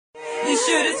You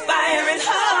should aspire and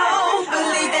hope,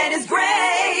 believe that it's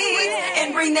great,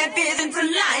 and bring that vision to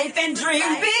life and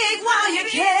dream big while you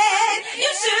can.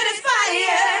 You should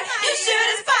aspire, you should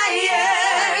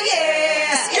aspire, yeah.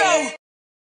 Let's go.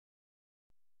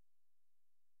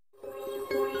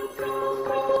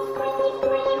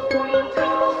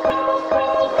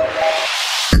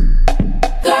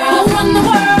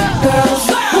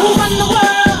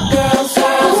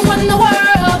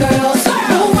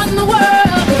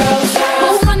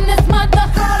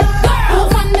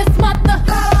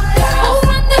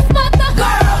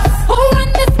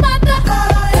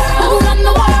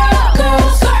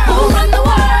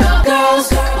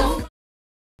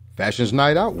 Fashions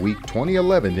Night Out Week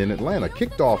 2011 in Atlanta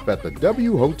kicked off at the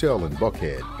W Hotel in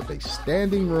Buckhead with a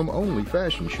standing room only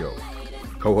fashion show,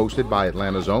 co-hosted by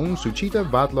Atlanta's own Suchita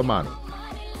Vatlamani.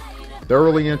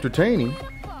 Thoroughly entertaining,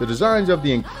 the designs of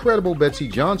the incredible Betsy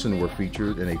Johnson were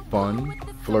featured in a fun,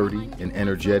 flirty, and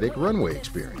energetic runway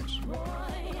experience.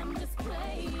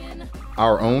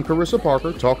 Our own Carissa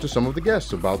Parker talked to some of the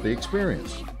guests about the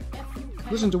experience.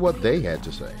 Listen to what they had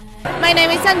to say. My name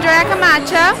is Andrea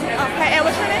Camacho. Okay, and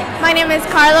what's your name? My name is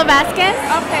Carla Vasquez.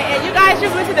 Okay, and you guys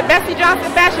just went to the Betsy Johnson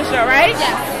fashion show, right?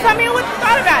 Yes. Tell me what you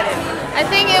thought about it. I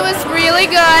think it was really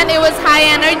good. It was high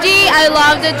energy. I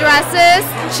love the dresses.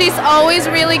 She's always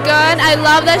really good. I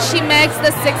love that she mixed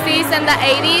the 60s and the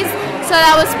 80s, so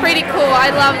that was pretty cool.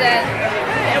 I loved it.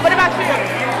 And what about you?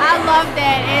 I loved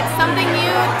it. It's something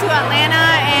new to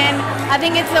Atlanta, and I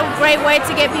think it's a great way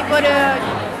to get people to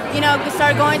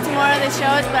start going to more of the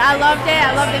shows, but I loved it.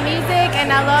 I love the music,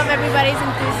 and I love everybody's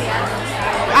enthusiasm.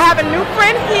 I have a new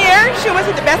friend here. She went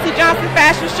to the Betsy Johnson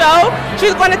fashion show.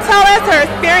 She's going to tell us her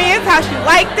experience, how she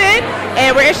liked it,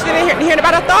 and we're interested in hearing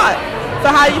about her thoughts. So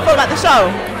how do you feel about the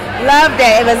show? Loved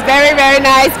it. It was very, very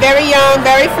nice, very young,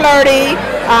 very flirty.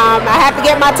 I had to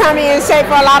get my tummy in shape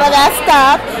for a lot of that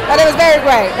stuff, but it was very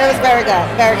great. It was very good,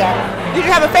 very good. Did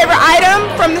you have a favorite item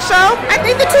from the show? I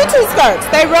think the tutu skirts.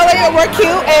 They really were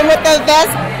cute, and with the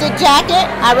vest, the jacket,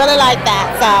 I really like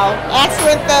that. So,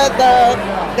 excellent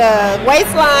the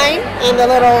waistline and the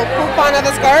little coupon of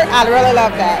the skirt. I really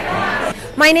love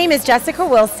that. My name is Jessica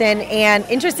Wilson, and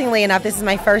interestingly enough, this is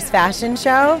my first fashion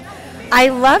show. I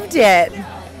loved it.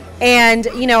 And,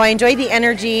 I enjoyed the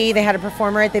energy. They had a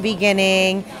performer at the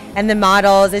beginning and the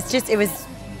models. It was,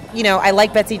 I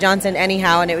like Betsy Johnson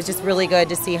anyhow, and it was just really good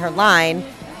to see her line,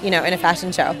 in a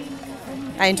fashion show.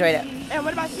 I enjoyed it. And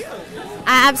what about you?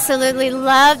 I absolutely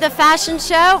loved the fashion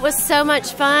show. It was so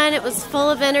much fun. It was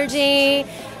full of energy,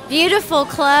 beautiful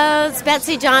clothes.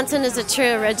 Betsy Johnson is a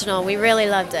true original. We really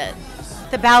loved it.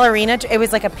 The ballerina, it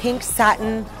was like a pink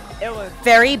satin, It was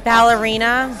very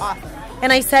ballerina. awesome.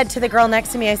 And I said to the girl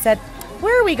next to me, I said,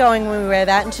 "Where are we going when we wear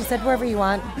that?" And she said, "Wherever you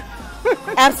want."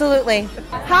 Absolutely.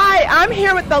 Hi, I'm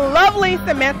here with the lovely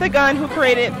Samantha Gunn, who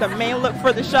created the main look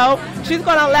for the show. She's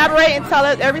going to elaborate and tell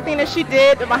us everything that she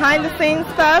did, the behind-the-scenes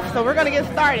stuff. So we're going to get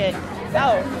started.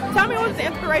 So, tell me what was the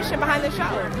inspiration behind the show?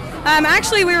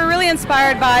 Actually, we were really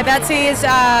inspired by Betsy's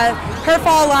her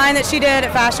fall line that she did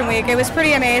at Fashion Week. It was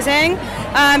pretty amazing.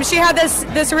 She had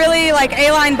this really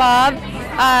A-line bob,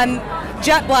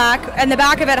 jet black, and the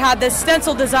back of it had this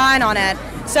stencil design on it.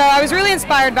 So I was really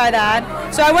inspired by that.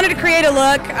 So I wanted to create a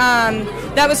look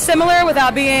that was similar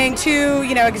without being too,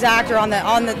 exact or on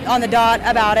the dot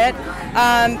about it,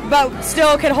 but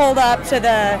still could hold up to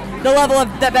the level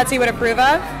that Betsy would approve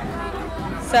of.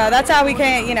 So that's how we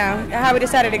came, how we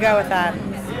decided to go with that.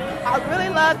 I really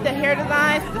love the hair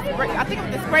designs. I think it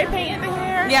was the spray paint in the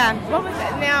hair. Yeah. What was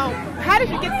that? Now, how did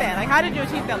you get that? How did you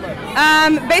achieve that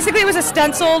look? Basically, it was a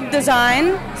stenciled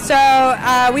design. So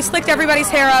we slicked everybody's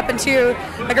hair up into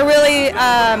a really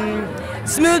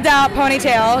smoothed out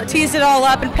ponytail, teased it all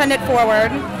up and pinned it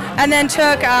forward, and then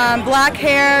took black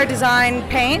hair design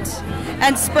paint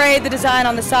and sprayed the design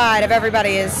on the side of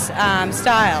everybody's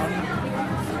style.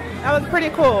 That was pretty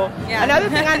cool. Yeah. Another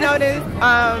thing I noticed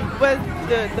was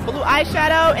the blue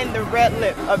eyeshadow and the red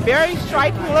lip. A very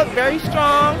striking look, very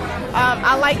strong.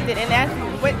 I liked it, and that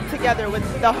went together with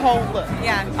the whole look.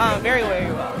 Yeah. Very,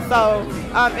 very well. So,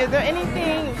 is there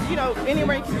anything,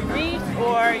 anywhere you can reach,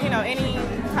 or, any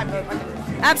type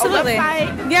of Absolutely. a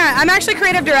website? Yeah, I'm actually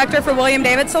creative director for William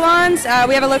David Salons.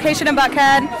 We have a location in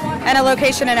Buckhead and a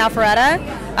location in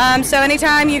Alpharetta. So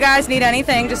anytime you guys need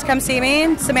anything, just come see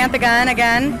me. Samantha Gunn,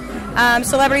 again,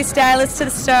 celebrity stylist to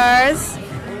the stars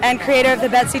and creator of the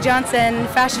Betsy Johnson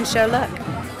fashion show look.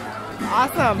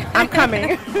 Awesome. I'm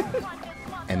coming.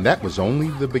 And that was only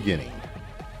the beginning.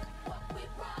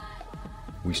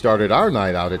 We started our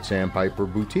night out at Sandpiper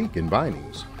Boutique in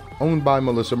Vinings, owned by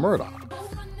Melissa Murdoch,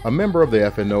 a member of the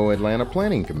FNO Atlanta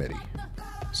Planning Committee.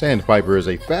 Sandpiper is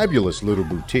a fabulous little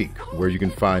boutique where you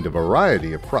can find a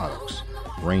variety of products,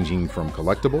 ranging from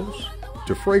collectibles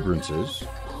to fragrances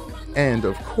and,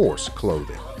 of course,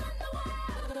 clothing.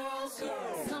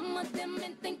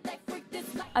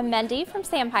 I'm Mendy from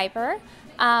Sandpiper,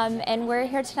 and we're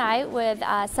here tonight with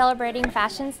celebrating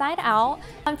Fashions Night Out.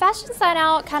 Fashions Night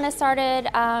Out kind of started,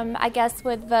 I guess,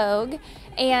 with Vogue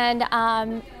and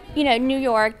you know, New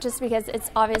York, just because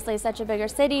it's obviously such a bigger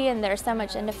city and there's so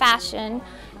much into fashion.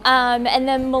 And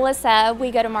then Melissa, we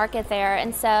go to market there,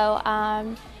 and so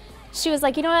she was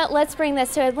like, you know what, let's bring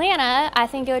this to Atlanta. I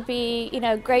think it would be, you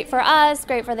know, great for us,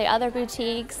 great for the other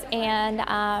boutiques,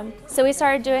 and so we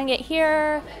started doing it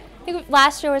here. I think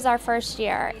last year was our first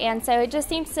year, and so it just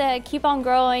seems to keep on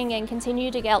growing and continue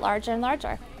to get larger and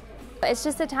larger. It's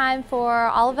just a time for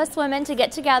all of us women to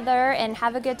get together and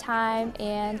have a good time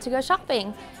and to go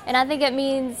shopping. And I think it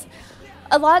means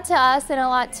a lot to us and a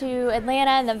lot to Atlanta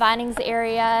and the Vinings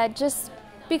area, just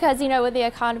because, you know, with the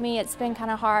economy it's been kind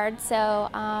of hard. So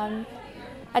I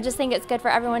just think it's good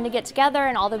for everyone to get together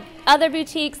and all the other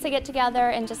boutiques to get together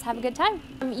and just have a good time.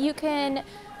 You can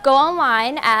go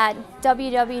online at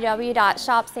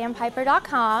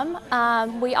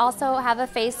www.shopsandpiper.com. We also have a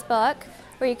Facebook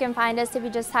where you can find us if you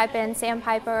just type in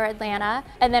Sandpiper Atlanta.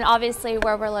 And then obviously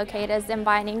where we're located is in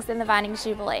Vinings, in the Vinings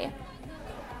Jubilee.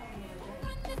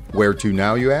 Where to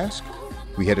now, you ask?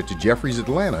 We headed to Jeffrey's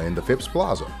Atlanta in the Phipps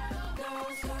Plaza,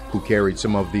 who carried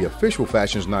some of the official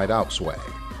Fashions Night Out swag.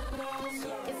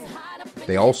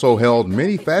 They also held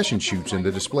many fashion shoots in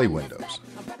the display windows.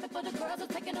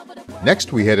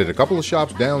 Next, we headed a couple of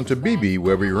shops down to BB,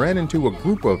 where we ran into a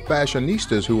group of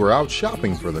fashionistas who were out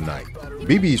shopping for the night.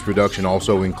 BB's production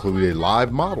also included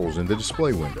live models in the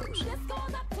display windows.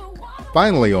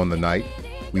 Finally on the night,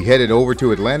 we headed over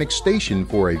to Atlantic Station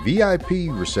for a VIP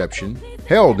reception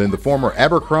held in the former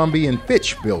Abercrombie &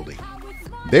 Fitch building.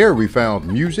 There we found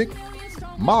music,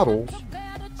 models,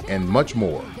 and much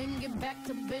more.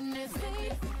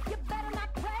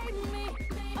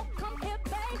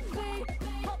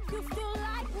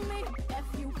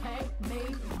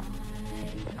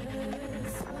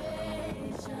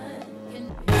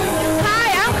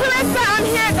 I'm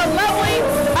here at the lovely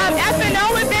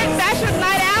F&O event, Fashions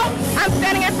Night Out. I'm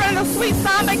standing in front of the Sweet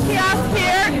Samba kiosk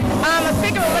here. I'm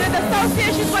speaking with one of the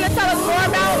associates. She's going to tell us more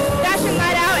about Fashions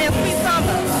Night Out and Sweet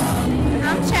Samba.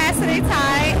 I'm Chastity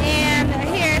Ty, and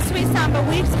here at Sweet Samba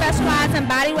we specialize in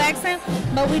body waxing,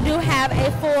 but we do have a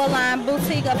full-line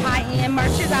boutique of high-end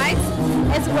merchandise,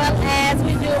 as well as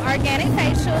we do organic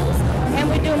facials and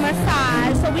we do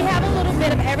massage. So we have a little bit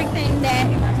of everything that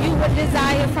you would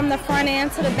desire from the front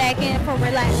end to the back end for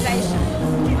relaxation.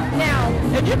 Now,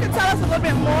 if you could tell us a little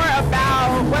bit more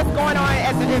about what's going on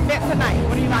at the event tonight.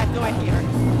 What are you guys doing here?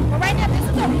 Well, right now, this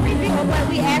is a preview of what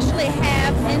we actually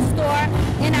have in store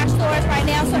in our stores right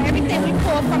now. So everything we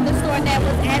pulled from the store that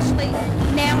was actually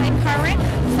now and current.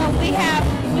 So we have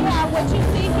what you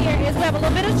see here is we have a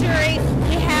little bit of jewelry,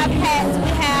 we have hats, we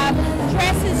have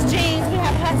dresses, jeans, we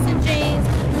have Hudson jeans,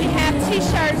 we have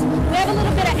t-shirts, we have a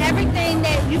little bit of everything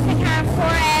that you can kind of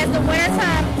for as the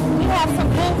wintertime. We have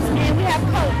some boots and we have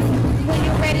coats when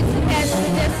you're ready to just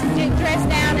get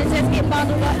dressed down and just get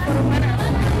bundled up for the winter.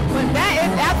 Well, that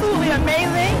is absolutely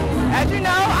amazing. As you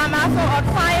know, I'm also a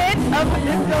client of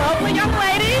this lovely young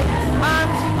lady.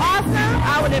 She's awesome.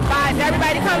 I would advise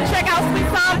everybody to come check out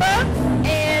Sweet Samba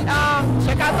and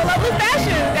check out the lovely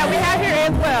fashions that we have here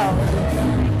as well.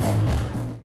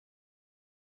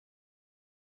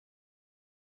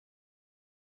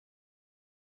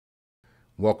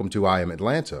 Welcome to I Am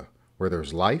Atlanta, where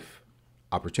there's life,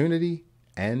 opportunity,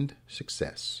 and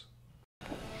success.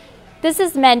 This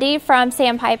is Mendy from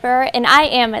Sandpiper, and I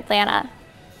am Atlanta.